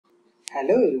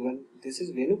Hello everyone, this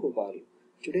is Venugopal.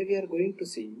 Today we are going to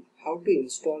see how to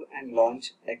install and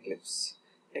launch Eclipse.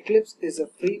 Eclipse is a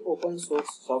free open source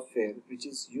software which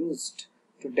is used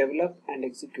to develop and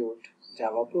execute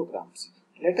Java programs.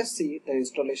 Let us see the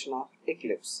installation of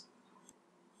Eclipse.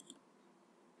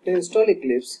 To install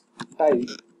Eclipse, type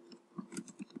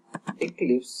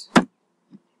Eclipse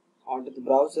onto the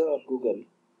browser or Google.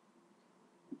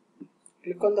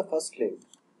 Click on the first link.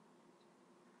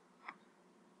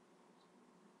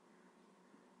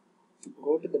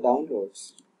 Go to the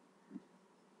downloads,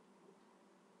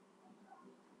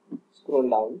 scroll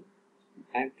down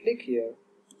and click here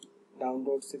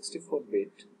download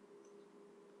 64-bit.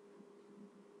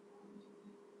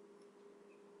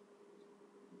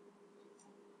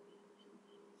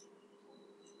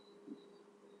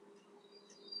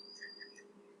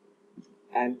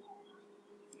 And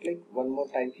click one more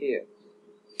time here.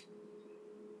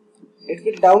 It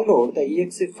will download the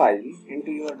exe file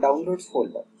into your downloads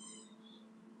folder.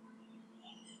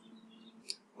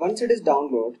 Once it is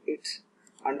downloaded, it's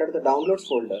under the downloads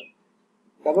folder.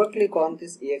 Double click on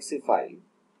this exe file.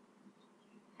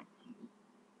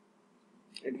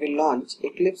 It will launch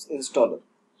Eclipse installer.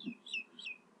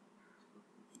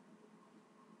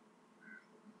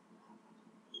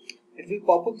 It will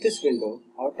pop up this window,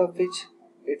 out of which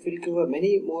it will give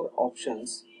many more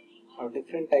options of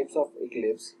different types of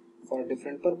Eclipse for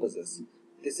different purposes.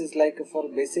 This is like for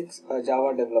basics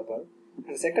Java developer.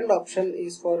 And second option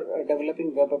is for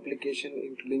developing web application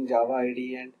including Java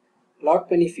IDE and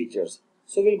lot many features.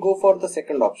 So we'll go for the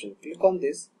second option. Click on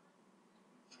this.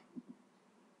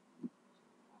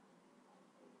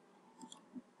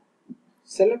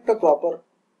 Select a proper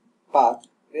path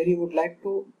where you would like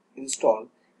to install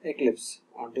Eclipse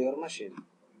onto your machine.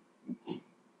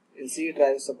 In C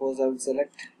drive, suppose I will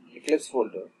select Eclipse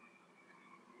folder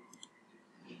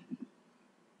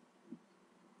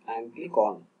and click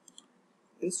on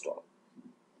install.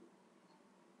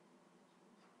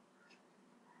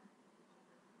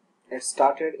 It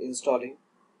started installing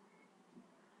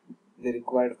the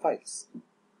required files.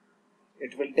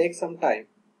 It will take some time.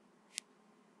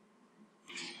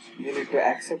 You need to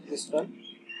accept this one,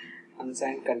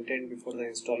 unsigned content before the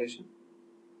installation,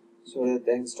 so that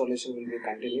the installation will be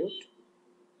continued.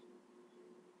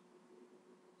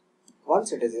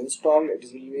 Once it is installed, it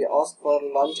will be asked for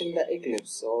launching the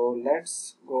Eclipse. So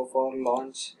let's go for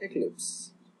Launch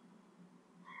Eclipse.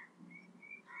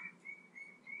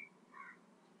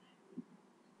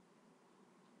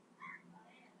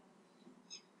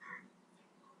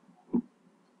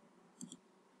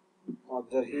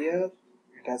 Observe here,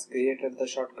 it has created the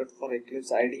shortcut for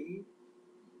Eclipse IDE,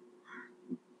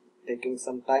 taking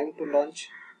some time to launch.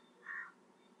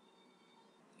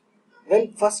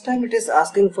 When first time it is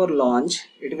asking for launch,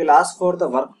 it will ask for the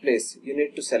workplace you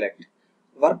need to select.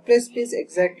 Workplace means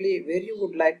exactly where you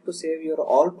would like to save your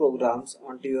all programs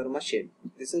onto your machine.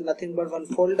 This is nothing but one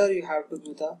folder. You have to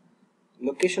do the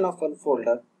location of one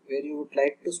folder where you would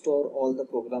like to store all the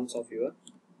programs of your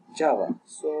Java.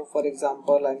 So for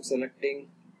example, I am selecting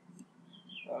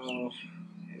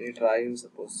any drive,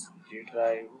 suppose G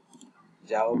drive,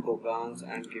 Java programs,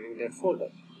 and giving that folder.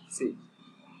 See,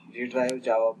 G drive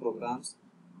Java programs,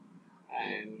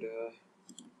 and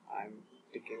I'm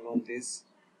clicking on this.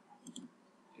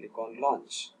 Click on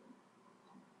launch.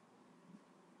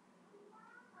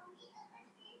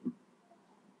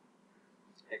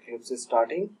 Eclipse is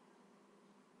starting.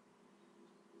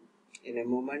 In a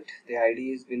moment the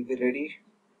IDEs will be ready.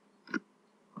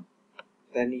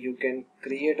 Then you can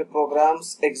create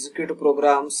programs, execute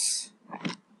programs.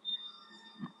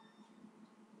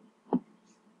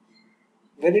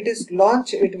 When it is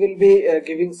launched, it will be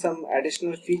giving some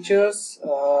additional features.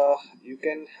 You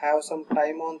can have some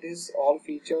time on this, all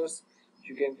features.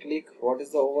 You can click what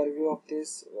is the overview of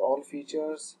this, all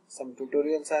features. Some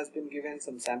tutorials has been given,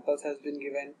 some samples has been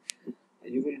given.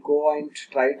 You will go and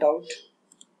try it out.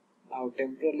 Now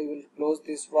temporarily we'll close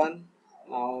this one.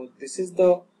 Now this is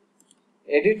the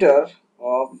editor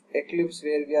of Eclipse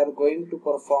where we are going to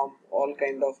perform all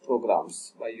kind of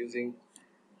programs by using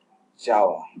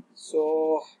Java.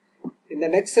 So in the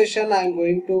next session I am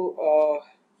going to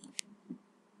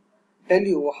tell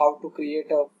you how to create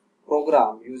a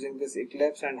program using this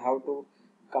Eclipse and how to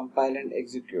compile and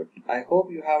execute. I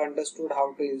hope you have understood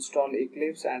how to install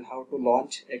Eclipse and how to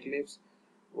launch Eclipse.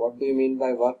 What do you mean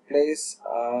by workplace?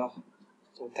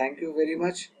 So thank you very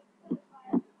much.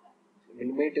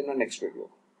 We'll meet in the next video.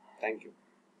 Thank you.